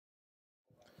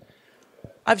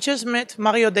I've just met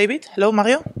Mario David. Hello,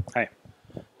 Mario. Hi.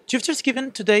 You've just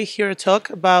given today here a talk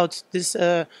about this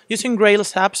using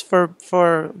Rails apps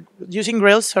for using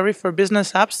Rails, sorry, for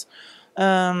business apps.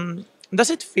 Does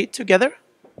it fit together?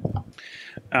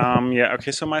 Yeah,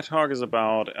 okay, so my talk is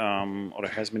about, or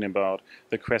it has been about,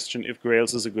 the question if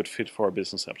Rails is a good fit for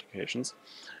business applications.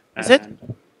 Is it?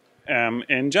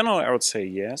 In general, I would say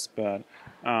yes, but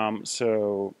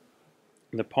so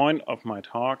the point of my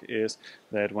talk is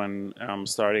that when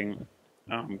starting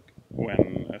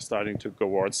to go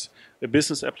towards a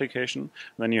business application,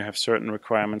 then you have certain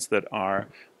requirements that are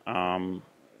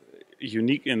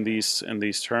unique in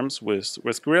these terms.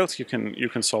 With Rails, you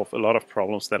can solve a lot of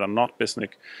problems that are not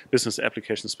business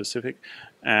application specific,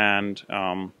 and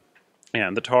yeah,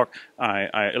 in the talk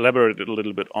I elaborated a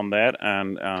little bit on that,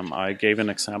 and I gave an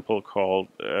example called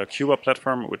Cuba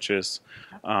platform, which is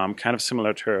kind of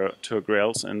similar to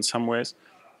Rails in some ways,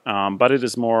 but it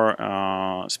is more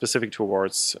specific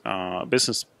towards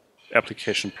business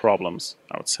application problems,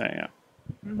 I would say. Yeah.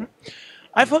 Mm-hmm.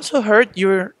 I've also heard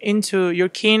you're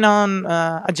keen on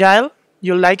Agile.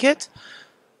 You like it.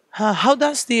 How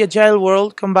does the Agile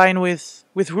world combine with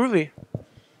Ruby?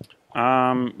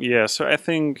 Yeah, so I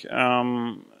think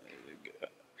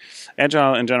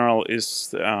Agile in general is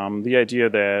the idea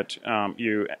that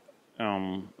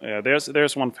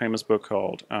there's one famous book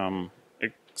called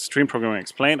Extreme Programming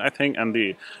Explained, I think, and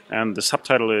the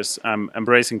subtitle is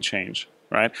Embracing Change,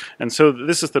 right? And so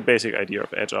this is the basic idea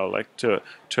of Agile, like to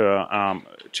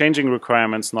changing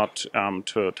requirements, not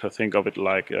to think of it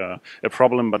like a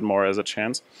problem, but more as a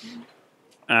chance.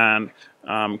 And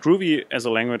Groovy as a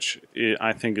language,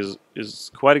 I think,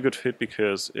 is quite a good fit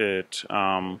because it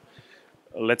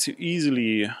lets you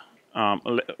easily,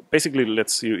 basically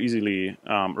lets you easily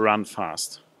run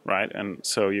fast, right? And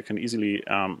so you can easily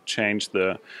change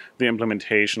the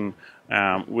implementation,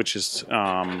 which is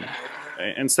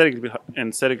in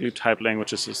statically typed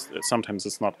languages. Sometimes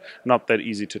it's not that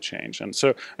easy to change. And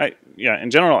so, in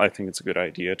general, I think it's a good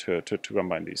idea to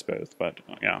combine these both. But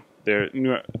yeah, they're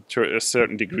to a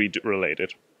certain degree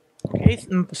related. Okay,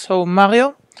 so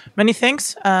Mario, many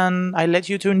thanks, and I let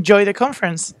you to enjoy the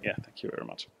conference. Yeah, thank you very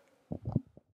much.